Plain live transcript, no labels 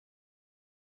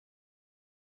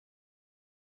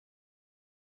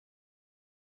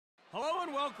Hello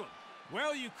and welcome.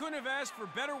 Well, you couldn't have asked for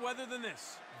better weather than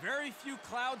this. Very few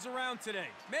clouds around today.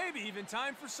 Maybe even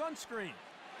time for sunscreen.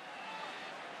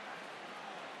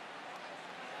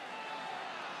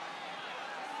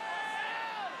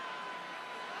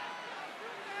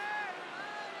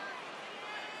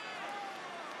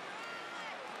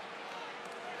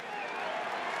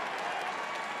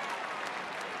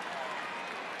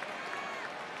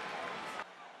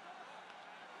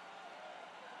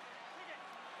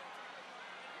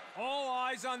 All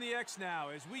eyes on the X now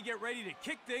as we get ready to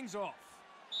kick things off.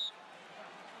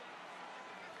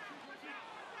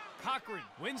 Cochran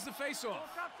wins the faceoff.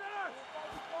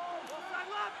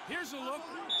 Here's a look.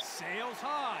 Sails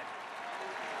high.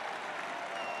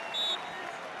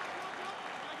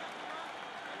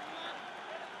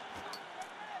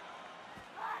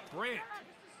 Brandt.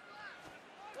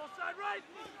 Offside right.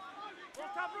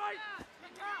 Top right.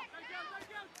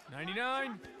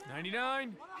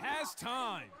 99 has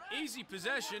time. Easy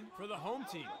possession for the home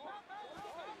team.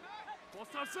 Ball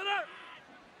stop center.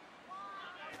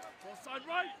 Ball side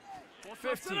right. Ball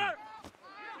stop 15. center.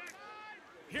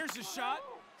 Here's a shot.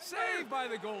 Saved by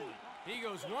the goalie. He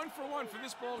goes 1 for 1 for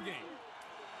this ball game.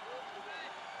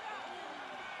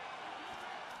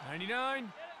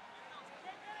 99.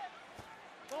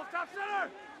 Ball stop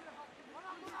center.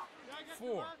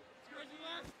 4.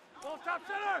 Ball stop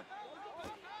center.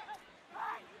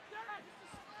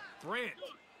 Brandt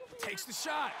takes the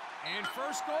shot. And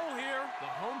first goal here. The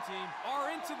home team are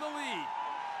into the lead.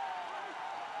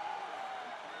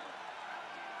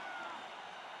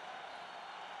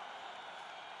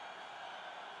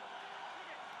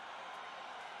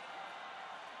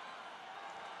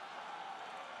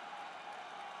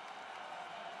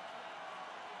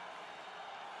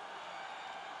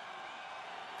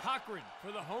 Cochran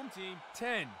for the home team,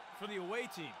 10 for the away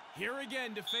team. Here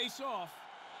again to face off.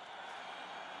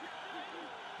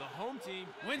 The home team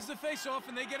wins the face-off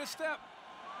and they get a step.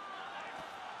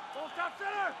 Ball stop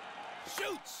center.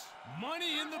 Shoots!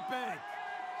 Money in the bank.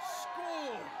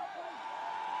 Score!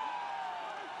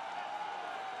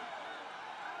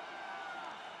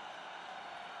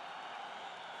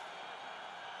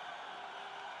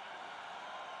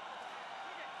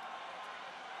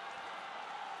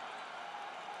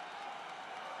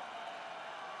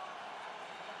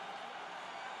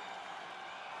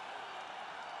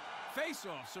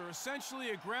 Face-offs are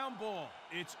essentially a ground ball.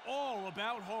 It's all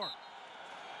about heart.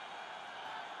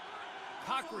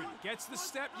 Cochran gets the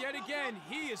step yet again.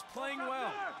 He is playing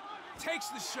well. Takes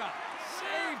the shot.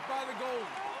 Saved by the goalie.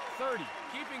 30.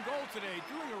 Keeping goal today,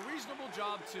 doing a reasonable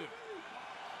job too.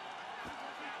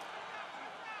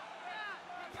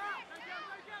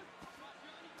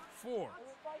 Four.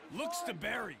 Looks to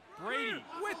bury. Brady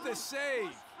with the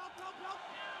save.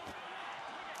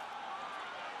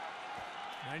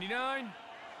 99.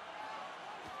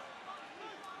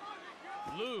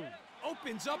 Lou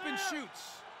opens up and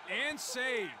shoots. And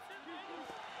saved.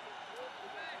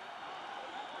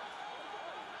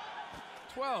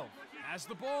 12 has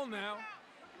the ball now.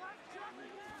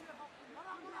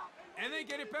 And they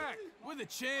get it back with a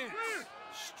chance.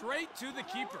 Straight to the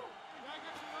keeper.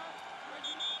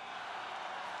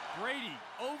 Brady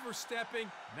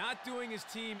overstepping, not doing his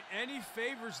team any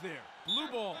favors there. Blue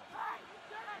ball.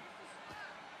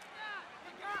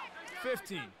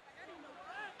 15.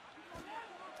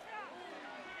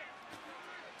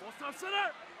 Ball stop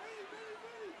center.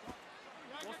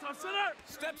 Ball stop center.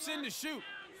 Steps in to shoot.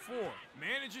 4.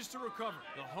 Manages to recover.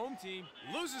 The home team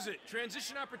loses it.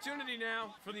 Transition opportunity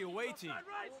now for the away team.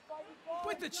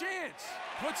 With the chance.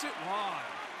 Puts it wide.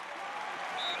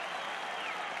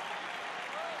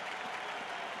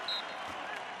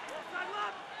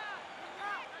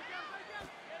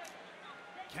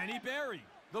 Kenny Berry.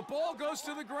 The ball goes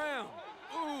to the ground.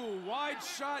 Ooh, wide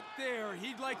shot there.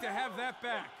 He'd like to have that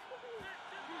back.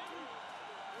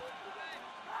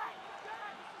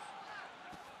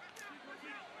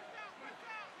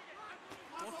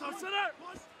 Ball stop center.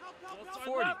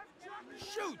 40.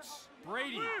 Shoots.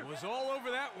 Brady was all over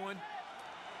that one.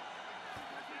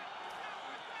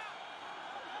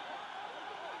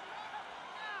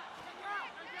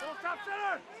 Ball stop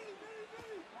center.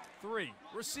 3.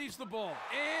 Receives the ball.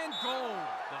 And goal.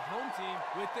 The home team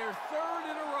with their 3rd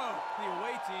in a row. The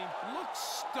away team looks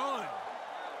stunned.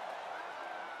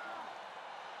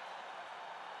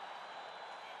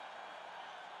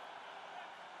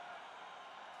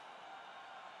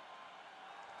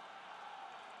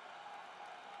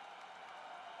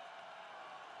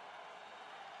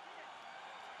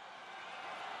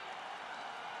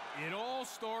 It all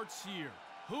starts here.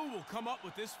 Who will come up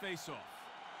with this faceoff?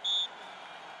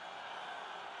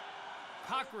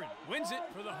 Cochran wins it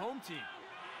for the home team.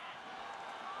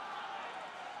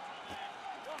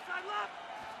 Offside left.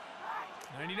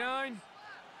 99.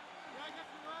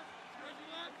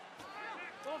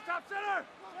 Ball top center.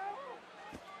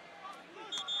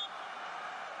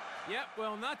 Yep,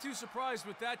 well, not too surprised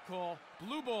with that call.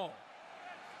 Blue ball.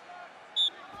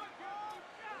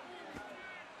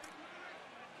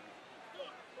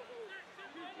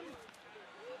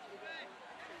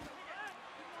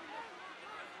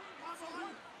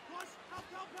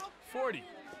 Help. 40.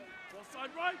 Ball side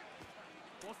right.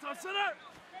 Ball top center.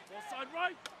 Ball side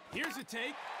right. Here's a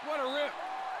take. What a rip.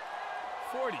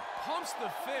 40. Pumps the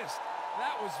fist.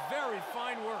 That was very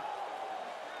fine work.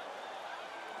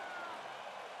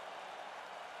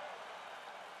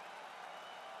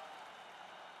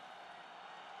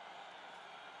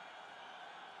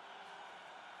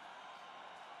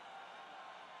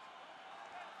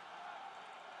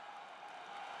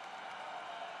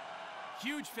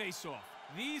 Huge face-off.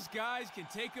 These guys can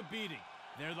take a beating.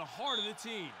 They're the heart of the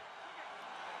team.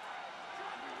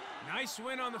 Nice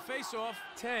win on the face-off.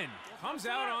 10. Comes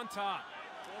out on top.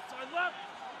 Ball side left.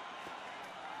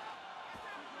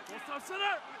 Ball top center.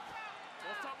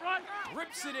 Ball top right.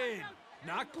 Rips it in.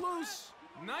 Knocked loose.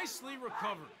 Nicely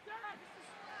recovered.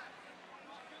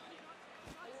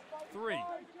 3.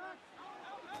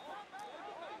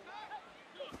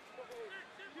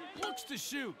 Looks to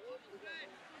shoot.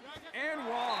 And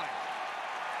wide.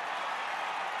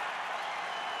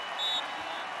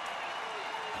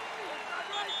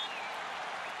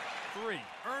 Three.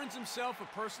 Earns himself a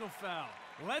personal foul.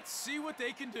 Let's see what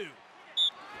they can do.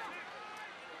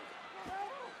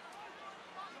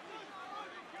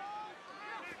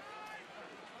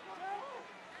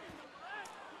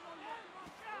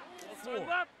 Ball side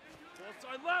left. Ball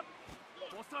side left.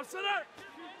 Ball top center.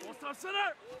 Ball top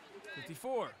center.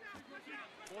 54.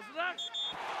 Ball's next.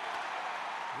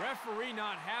 Referee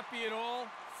not happy at all.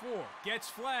 4. Gets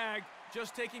flagged.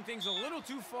 Just taking things a little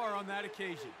too far on that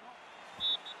occasion.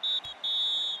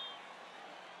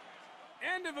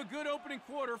 End of a good opening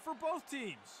quarter for both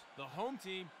teams. The home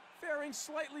team faring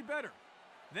slightly better.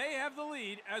 They have the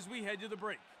lead as we head to the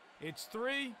break. It's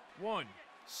 3-1.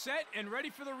 Set and ready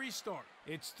for the restart.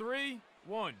 It's 3-1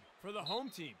 for the home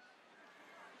team.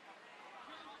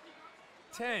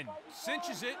 10.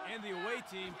 Cinches it, and the away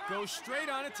team goes straight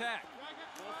on attack.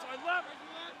 Ball side left.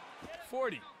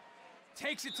 40.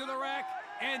 Takes it to the rack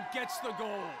and gets the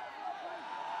goal.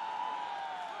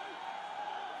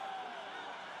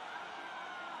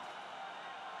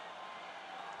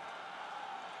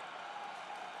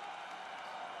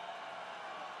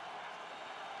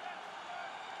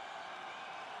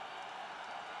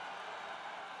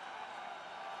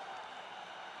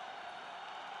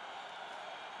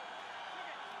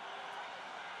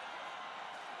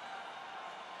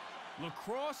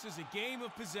 Lacrosse is a game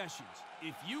of possessions.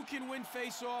 If you can win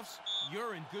face-offs,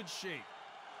 you're in good shape.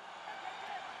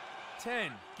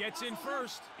 10 gets in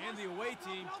first, and the away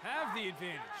team have the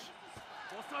advantage.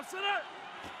 Ball top center.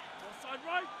 Ball side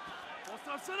right. Ball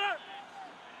top center.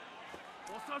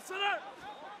 Ball top center.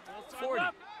 Ball side 40.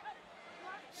 left.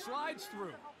 Slides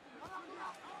through.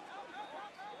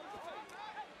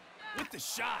 With the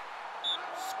shot.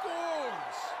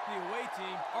 Scores! The away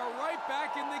team are right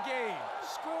back in the game.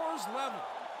 Scores level.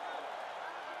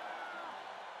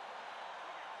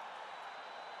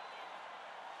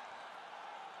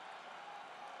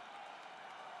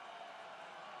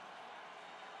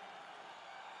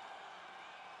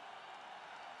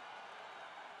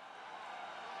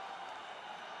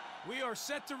 We are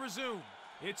set to resume.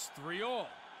 It's 3-all.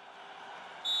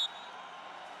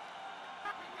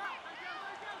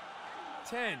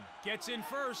 10 gets in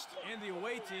first, and the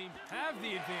away team have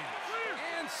the advantage.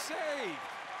 And save.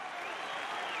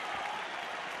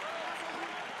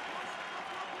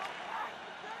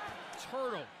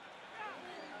 Turtle.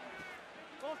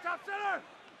 Ball top center.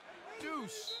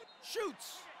 Deuce.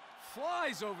 Shoots.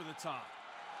 Flies over the top.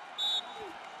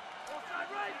 Ball side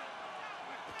right.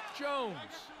 Jones.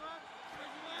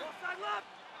 Ball side left.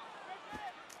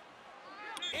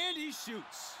 And he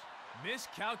shoots.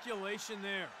 Miscalculation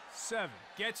there. 7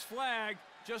 gets flagged,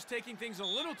 just taking things a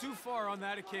little too far on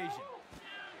that occasion.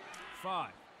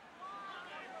 5.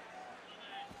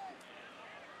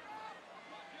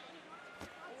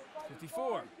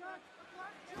 .54.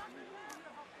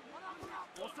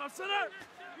 Ball top center.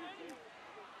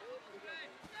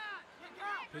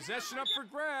 Possession up for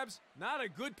grabs. Not a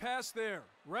good pass there.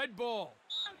 Red ball.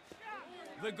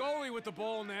 The goalie with the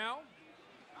ball now.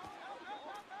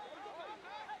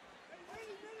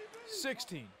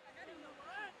 16.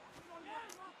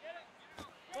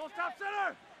 Ball top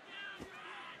center.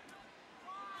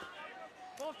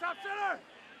 Ball stop center.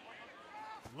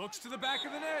 Looks to the back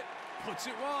of the net. Puts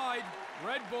it wide.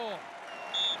 Red ball. Ball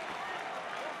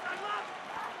side left.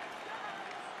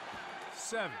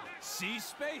 7. Sees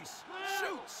space.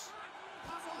 Shoots.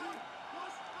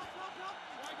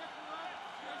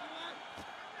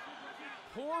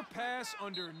 Poor pass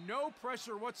under no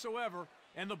pressure whatsoever,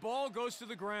 and the ball goes to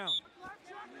the ground.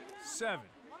 7.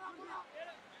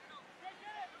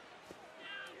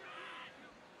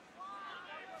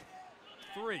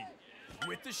 3.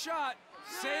 With the shot,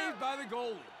 saved by the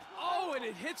goalie. Oh, and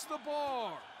it hits the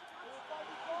bar.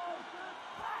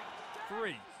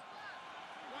 3.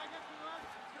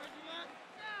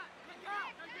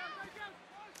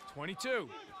 22.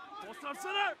 Ball stop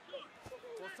center.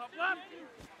 Ball stop left.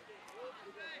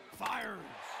 Fires.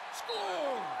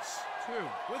 Scores. 2.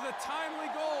 With a timely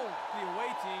goal, the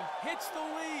away team hits the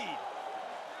lead.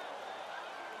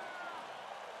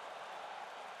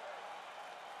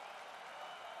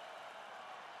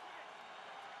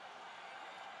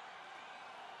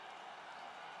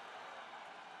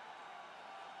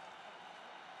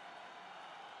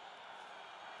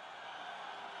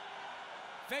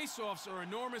 Face-offs are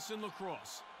enormous in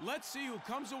lacrosse. Let's see who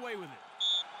comes away with it.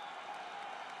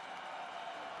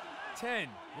 10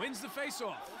 wins the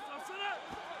face-off. Ball stop center.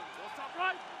 Ball stop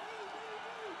right.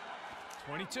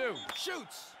 22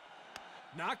 shoots.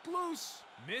 Knocked loose.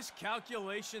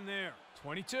 Miscalculation there.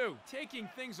 22 taking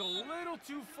things a little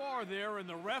too far there, and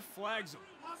the ref flags him.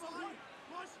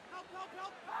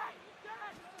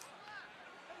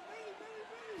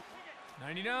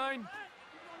 99.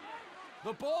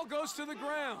 The ball goes to the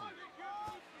ground.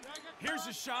 Here's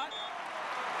a shot.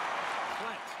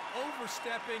 Clint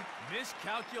overstepping,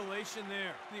 miscalculation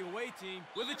there. The away team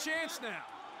with a chance now.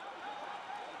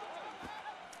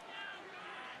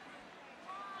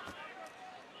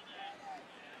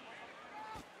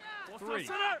 Ball 3.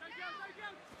 stop center.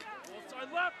 Ball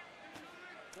side left.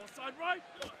 Ball side right.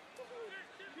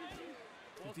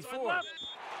 Ball 54. side left.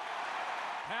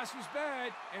 Pass was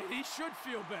bad, and he should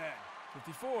feel bad.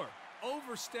 54.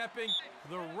 Overstepping.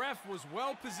 The ref was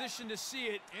well positioned to see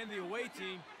it, and the away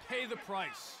team pay the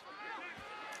price.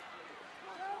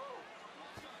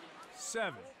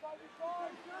 7.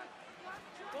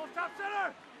 Ball stop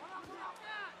center.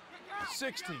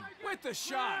 16 with the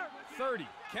shot. 30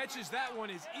 catches that one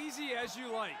as easy as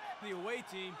you like. The away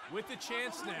team with the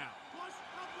chance now.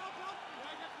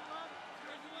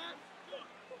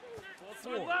 Ball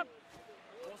 4. side left.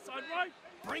 Ball side right.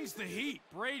 Brings the heat.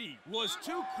 Brady was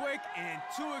too quick and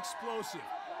too explosive.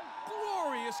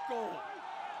 Glorious goal.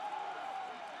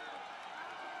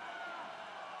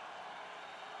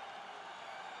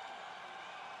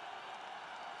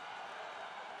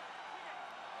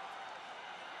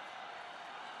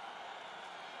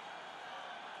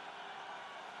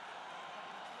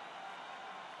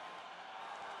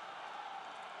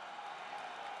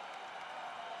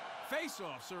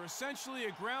 Face-offs are essentially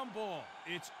a ground ball.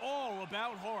 It's all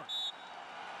about heart.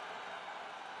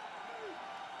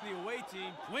 The away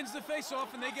team wins the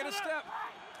face-off, and they get a step.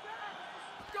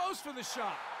 Goes for the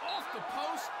shot. Off the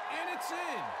post, and it's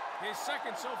in. His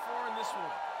second so far in this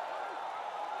one.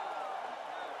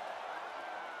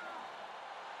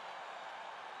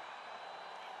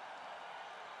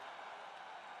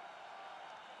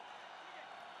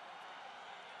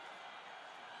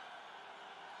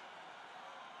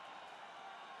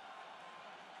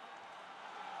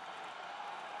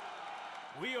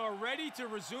 We are ready to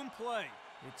resume play.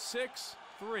 It's 6-3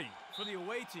 for the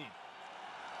away team.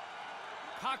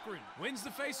 Cochran wins the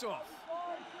faceoff.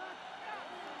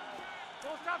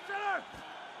 Ball stop center.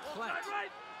 Ball Clint side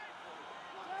right.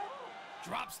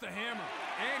 drops the hammer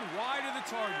and wide of the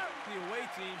target. The away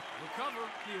team recover.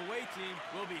 The away team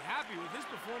will be happy with his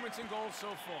performance in goal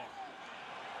so far.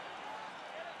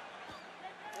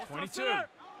 Ball stop 22. center.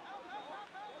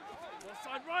 Ball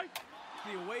side right.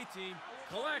 The away team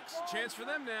collects. Chance for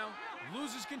them now.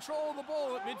 Loses control of the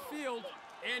ball at midfield,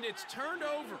 and it's turned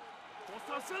over. Ball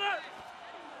stop center.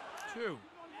 2.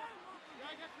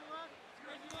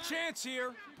 Chance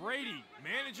here. Brady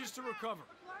manages to recover.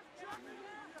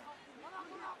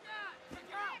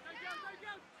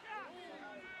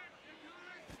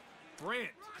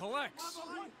 Brandt collects.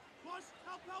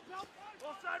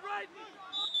 Ball side right.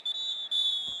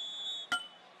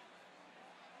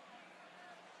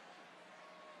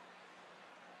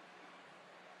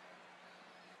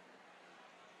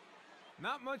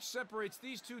 Not much separates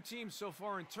these two teams so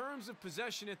far in terms of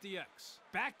possession at the X.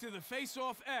 Back to the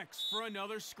face-off X for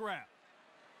another scrap.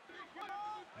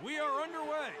 We are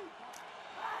underway.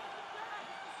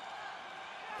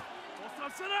 Ball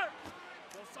stop center.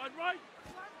 Ball side right.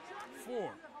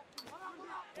 4.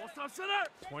 Ball stop center.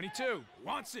 22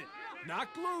 wants it.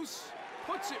 Knocked loose.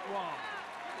 Puts it wide.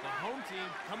 The home team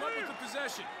come up with the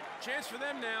possession. Chance for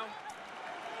them now.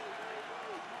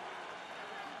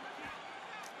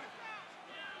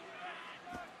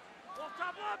 Ball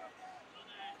top up.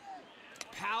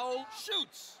 Powell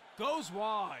shoots. Goes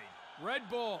wide. Red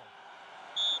ball.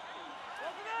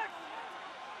 Ball connect.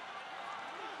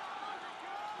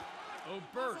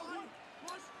 O'Bert.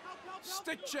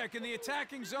 Stick check in the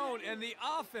attacking zone, and the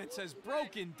offense has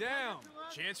broken down.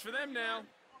 Chance for them now.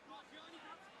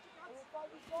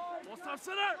 Ball stop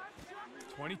center.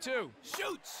 22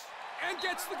 shoots and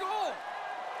gets the goal.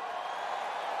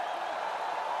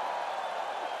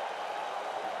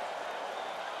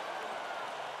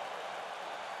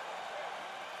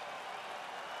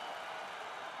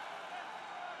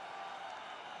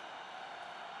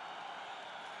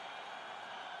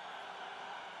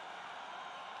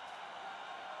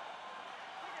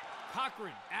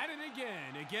 Cochran at it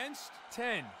again against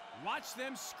 10. Watch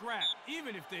them scrap,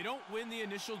 even if they don't win the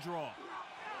initial draw.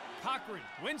 Cochran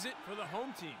wins it for the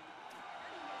home team.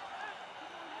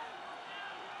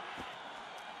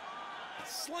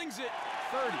 Slings it.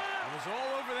 30. It was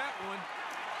all over that one.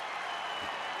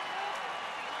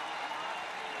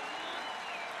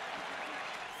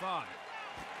 Five.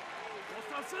 Ball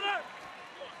stop center.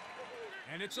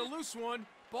 And it's a loose one.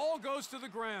 Ball goes to the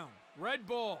ground. Red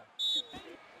ball.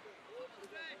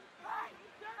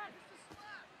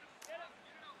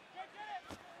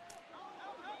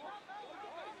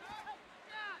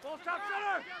 Ball stop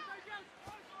center.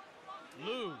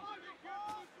 Lou.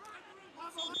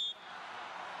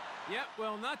 Yep,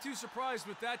 well, not too surprised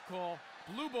with that call.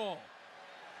 Blue ball.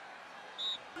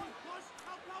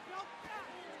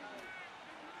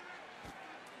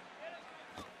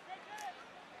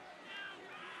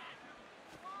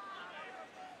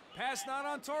 Pass not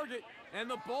on target, and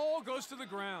the ball goes to the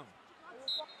ground.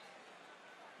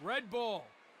 Red ball.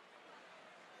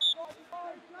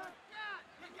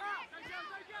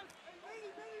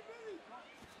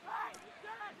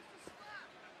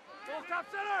 Ball stop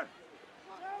center.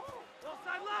 Ball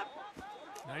side left.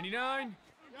 99.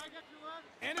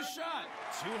 And a shot.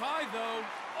 Too high, though.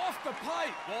 Off the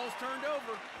pipe. Ball's turned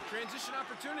over. Transition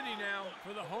opportunity now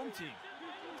for the home team.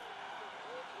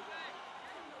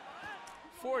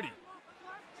 40.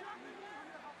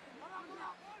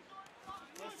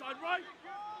 Ball side right.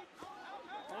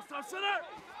 Ball stop center.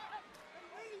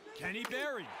 Kenny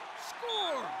Berry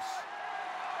scores.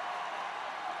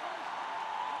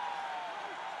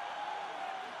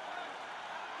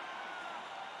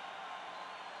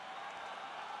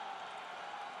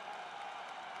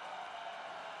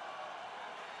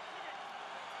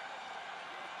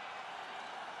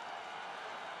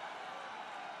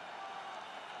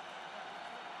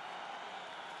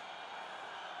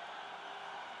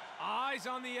 Eyes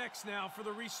on the X now for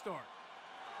the restart.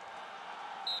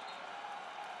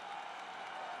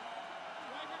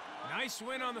 Nice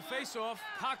win on the faceoff.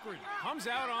 Cochran comes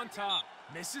out on top.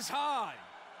 Misses high.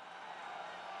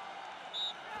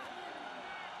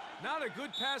 Not a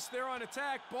good pass there on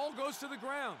attack. Ball goes to the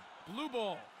ground. Blue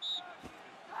ball.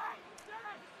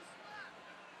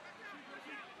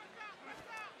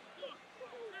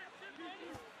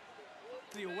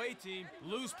 The away team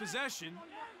lose possession.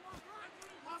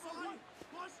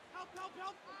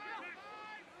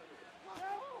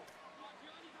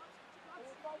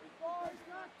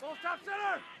 Ball stop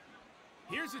center.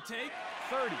 Here's a take.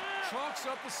 30. Chalks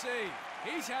up the save.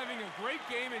 He's having a great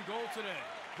game in goal today.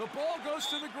 The ball goes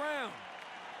to the ground.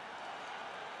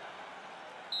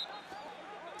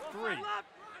 3.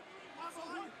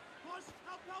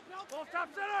 Ball stop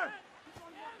center.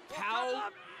 Powell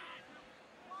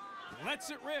lets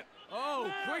it rip.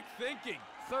 Oh, quick thinking.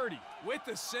 30 with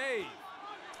the save.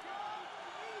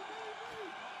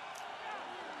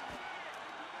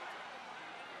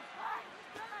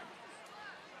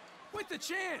 With the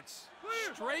chance.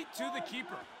 Straight to the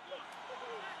keeper.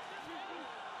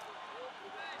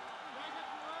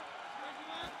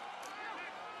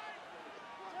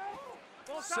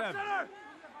 Ball stop 7. center.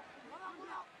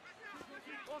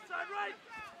 Ball side right.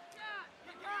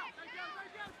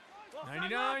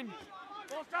 99.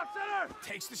 Ball stop center.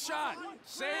 Takes the shot.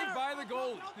 Saved by the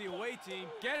goalie. The away team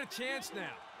get a chance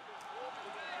now.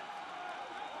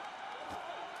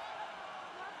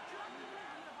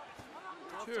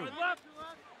 Ball 2. side left.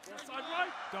 Ball side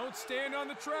right. Don't stand on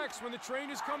the tracks when the train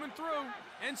is coming through,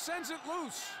 and sends it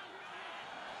loose.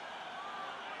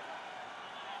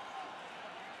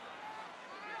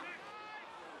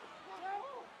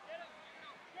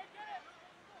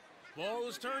 Ball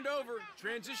is turned over.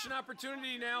 Transition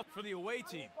opportunity now for the away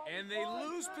team. And they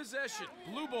lose possession.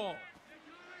 Blue ball.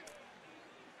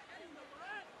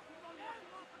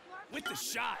 With the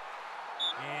shot.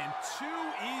 And too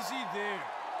easy there.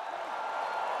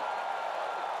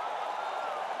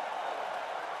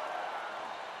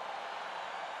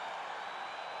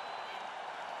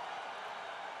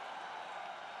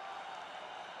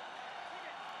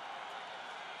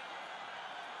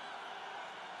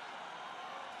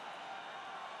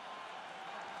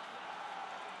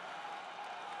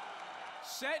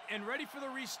 Set and ready for the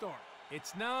restart.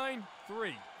 It's 9-3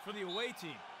 for the away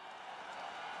team.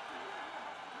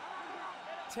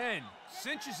 10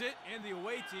 cinches it, and the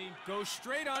away team goes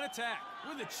straight on attack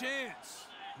with a chance.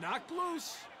 Knocked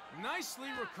loose, nicely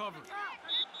recovered.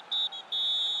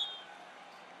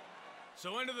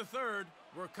 So into the third,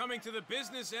 we're coming to the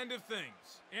business end of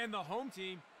things. And the home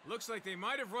team looks like they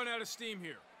might have run out of steam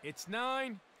here. It's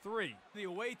 9-3. The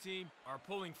away team are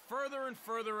pulling further and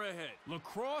further ahead.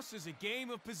 Lacrosse is a game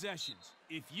of possessions.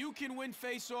 If you can win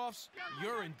face-offs,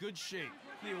 you're in good shape.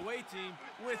 The away team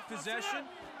with possession.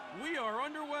 We are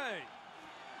underway.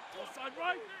 Offside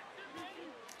right.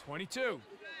 22.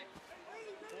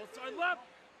 Offside left.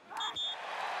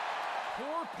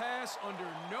 Poor pass under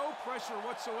no pressure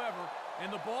whatsoever,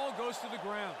 and the ball goes to the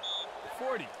ground.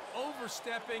 40.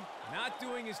 Overstepping, not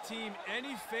doing his team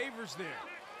any favors there.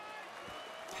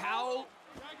 Powell.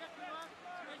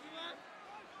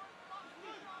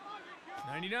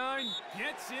 99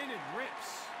 gets in and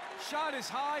rips. Shot is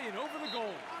high and over the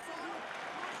goal.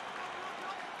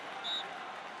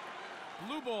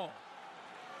 Blue ball.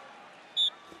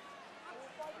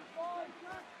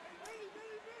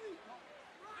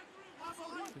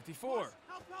 54. Ball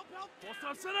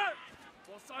stop center.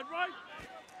 Ball side right.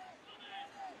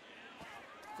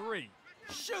 3.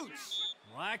 Shoots.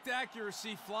 Lacked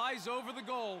accuracy, flies over the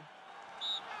goal.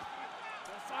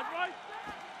 Ball side right.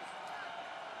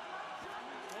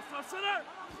 Ball stop center.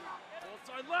 Ball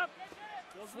side left.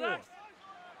 Ball's 4. next.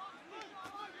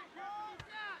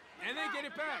 And they get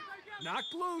it back.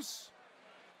 Knocked loose.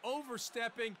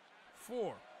 Overstepping.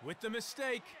 4. With the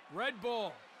mistake. Red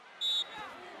ball.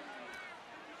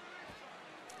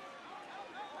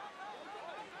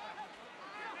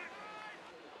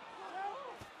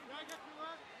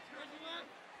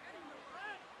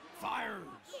 Fires.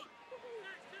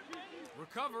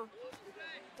 Recover.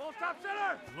 Ball stop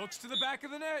center. Looks to the back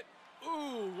of the net.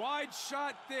 Ooh, wide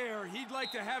shot there. He'd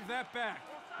like to have that back.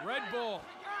 Red ball.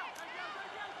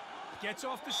 Gets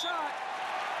off the shot.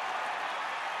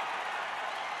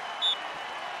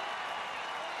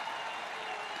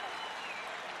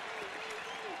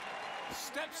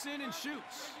 Steps in and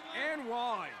shoots. And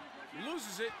wide.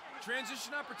 Loses it.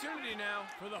 Transition opportunity now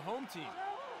for the home team.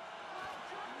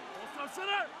 Ball stop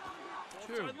center.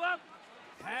 Ball 2. side left.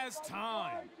 Has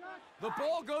time. The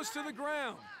ball goes to the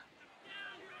ground.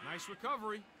 Nice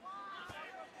recovery.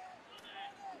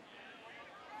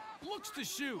 Looks to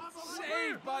shoot.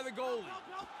 Saved by the goalie.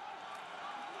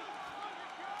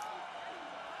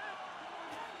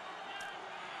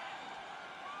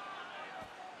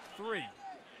 Three.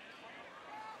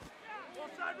 Ball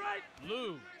side right.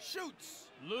 Lou shoots.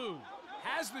 Lou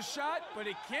has the shot, but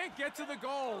it can't get to the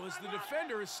goal as the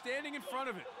defender is standing in front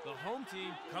of it. The home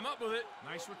team come up with it.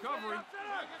 Nice recovery.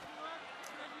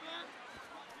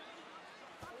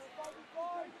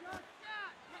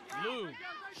 Lou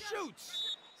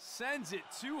shoots. Sends it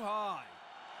too high.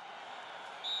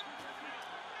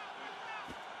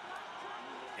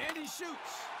 And he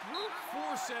shoots. Brute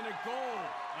force and a goal.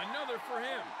 Another for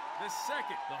him. The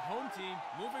second. The home team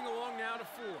moving along now to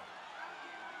 4.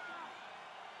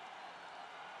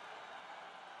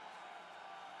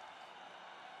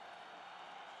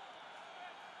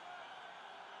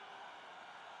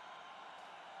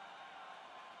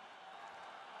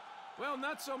 Well,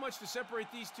 not so much to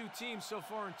separate these two teams so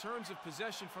far in terms of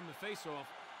possession from the faceoff.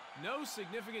 No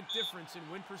significant difference in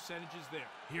win percentages there.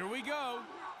 Here we go.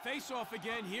 Face-off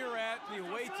again here at the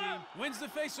away team. Wins the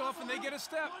face-off and they get a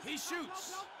step. He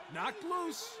shoots. Knocked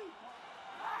loose.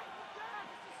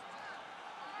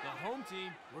 The home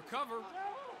team recover.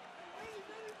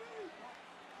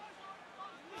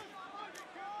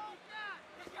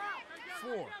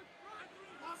 Four.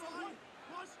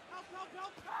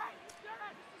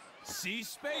 Sees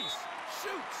space.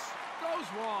 Shoots. Goes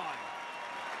wide.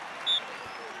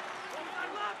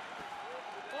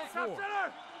 Ball stop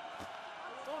center.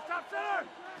 Ball stop center.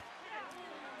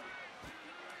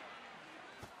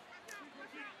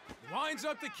 Winds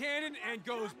up the cannon and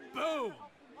goes boom.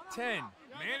 10.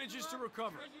 Manages to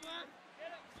recover.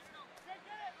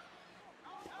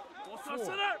 Ball stop 4.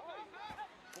 center.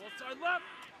 Ball side left.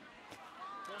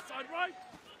 side right.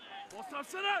 Ball side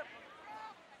center.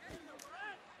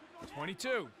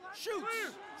 22.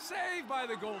 Shoots. Saved by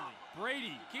the goalie.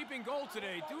 Brady keeping goal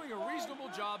today, doing a reasonable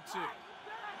job too.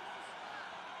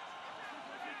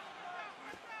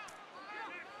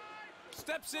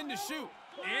 Steps in to shoot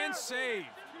and save.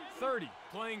 30.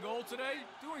 Playing goal today,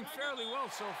 doing fairly well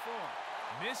so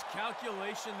far.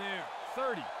 Miscalculation there.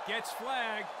 30. Gets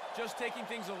flagged, just taking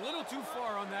things a little too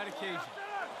far on that occasion.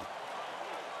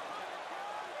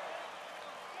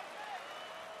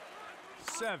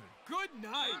 7. Good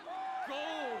night. Goal.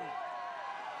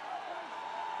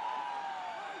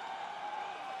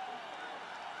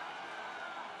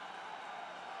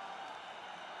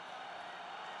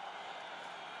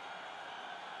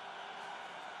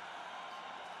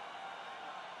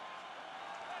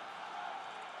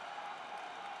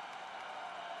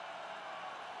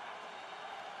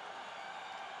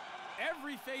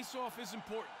 Every face-off is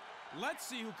important. Let's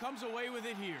see who comes away with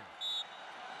it here.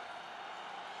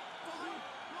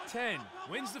 10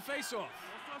 wins the face-off.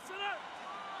 Ball side center.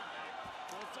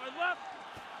 Ball side left.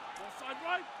 Ball side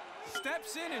right.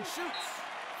 Steps in and shoots.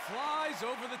 Flies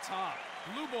over the top.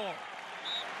 Blue ball.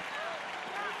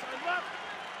 Ball side left.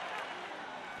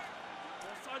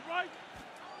 Ball side right.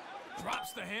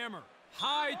 Drops the hammer.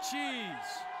 High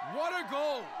cheese. What a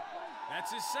goal.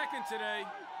 That's his second today.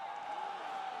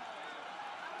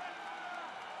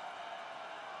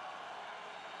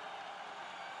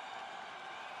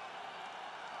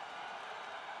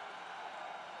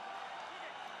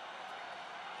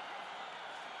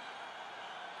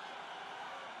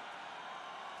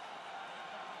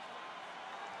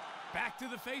 Back to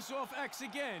the face-off X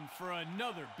again for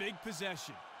another big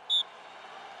possession.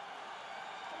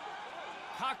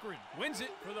 Cochran wins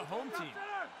it for the home team.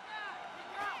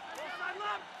 Ball side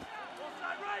left. Ball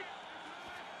side right.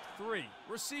 3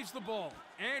 receives the ball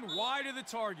and wide of the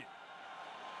target.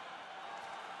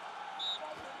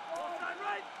 Ball side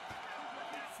right.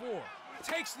 4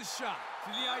 takes the shot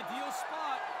to the ideal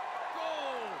spot.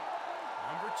 Goal!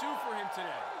 Number 2 for him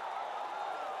today.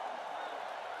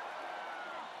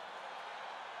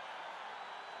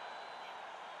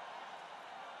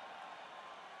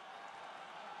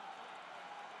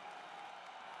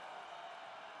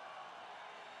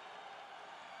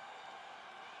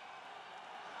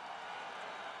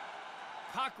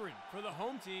 Cochran for the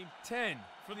home team, 10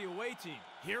 for the away team.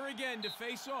 Here again to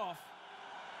face off.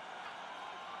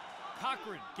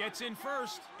 Cochran gets in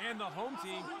first, and the home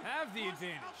team have the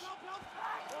advantage.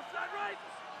 Ball side right.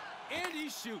 And he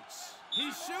shoots. He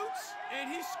shoots,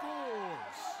 and he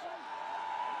scores.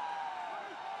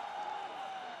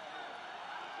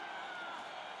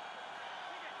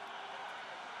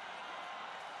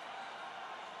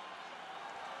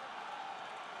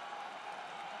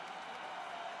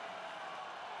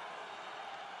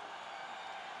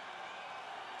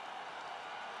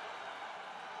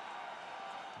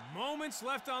 Moments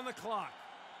left on the clock.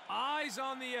 Eyes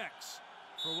on the X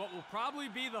for what will probably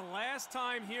be the last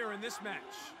time here in this match.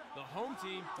 The home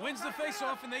team wins the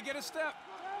faceoff and they get a step.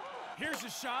 Here's a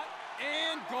shot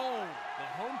and goal.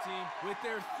 The home team with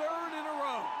their 3rd in a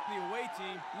row. The away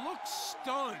team looks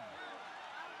stunned.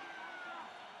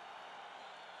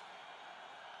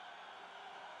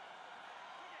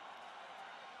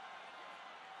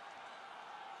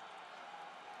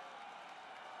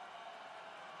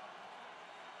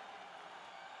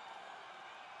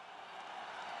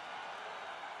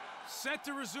 Set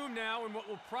to resume now in what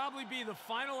will probably be the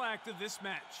final act of this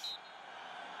match.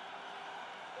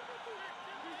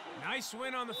 Nice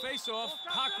win on the faceoff.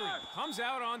 Cochran comes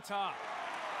out on top.